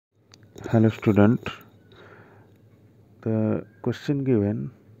Hello student, the question given,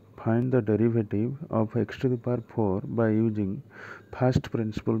 find the derivative of x to the power 4 by using first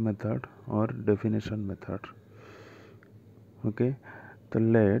principle method or definition method. Okay, so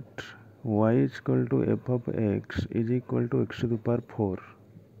let y is equal to f of x is equal to x to the power 4.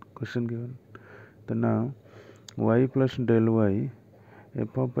 Question given. So now y plus del y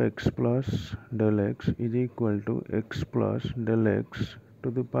f of x plus del x is equal to x plus del x to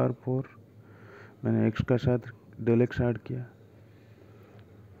the power 4. मैंने x का साथ del x add किया.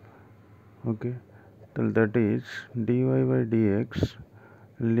 Okay, so that is dy by dx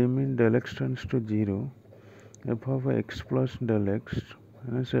limit del x tends to 0 f of x plus del x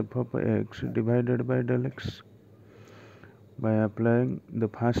minus f of x divided by del x. By applying the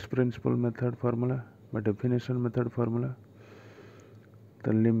first principle method formula, by definition method formula,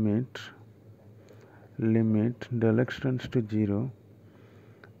 the limit del x tends to 0,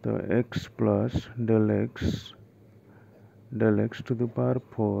 the x plus del x to the power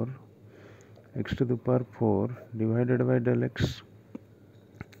 4 x to the power 4 divided by del x.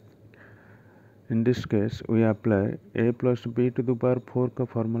 In this case, we apply a plus b to the power 4 का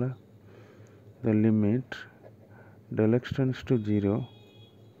formula. The limit del x tends to 0,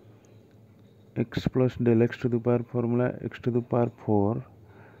 x plus del x to the power formula x to the power 4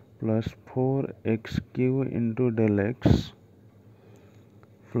 plus 4x cube into del x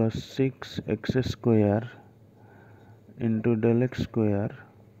plus 6x square into del x square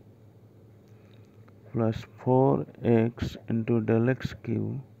plus 4x into del x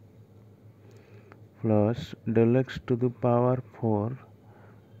cube plus del x to the power 4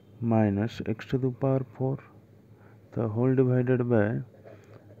 minus x to the power 4, the whole divided by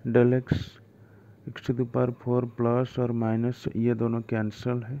del x to the power 4 plus और minus ये दोनों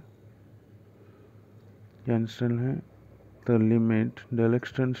cancel है. तो limit del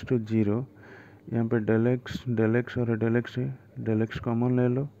x tends to 0, यहाँ पे del x और del x है, del x common ले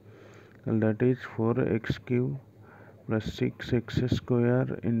लो, तो that is 4x cube plus 6x square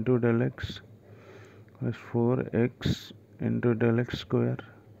into del x plus 4x into del x square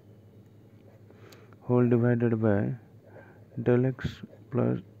whole divided by del x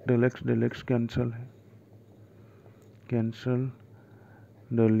plus del x cancel है, cancel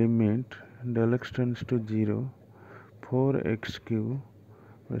the limit del x tends to 0, 4x cube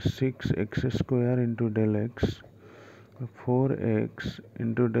plus 6x square into del x 4x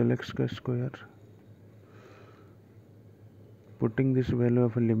into del x square. Putting this value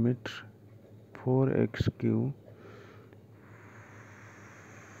of a limit 4x cube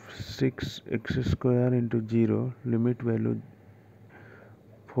 6x square into 0, limit value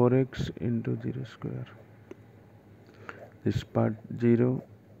 4x into 0 square. This part 0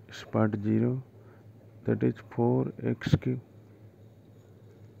 is part 0, that is 4x cube.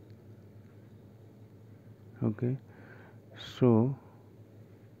 Okay, so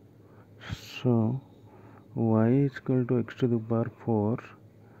y is equal to x to the power 4,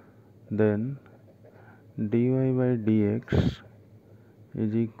 then dy by dx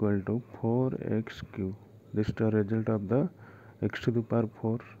is equal to 4x cube. This is the result of the x to the power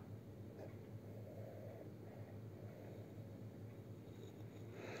 4.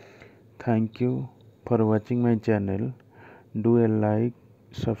 Thank you for watching my channel. Do a like,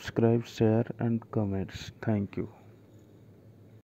 subscribe, share and comments. Thank you.